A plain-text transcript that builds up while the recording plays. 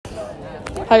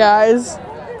Hi guys.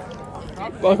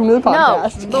 Welcome to the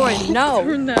podcast. No, Lauren, no.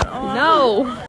 Turn that on. No.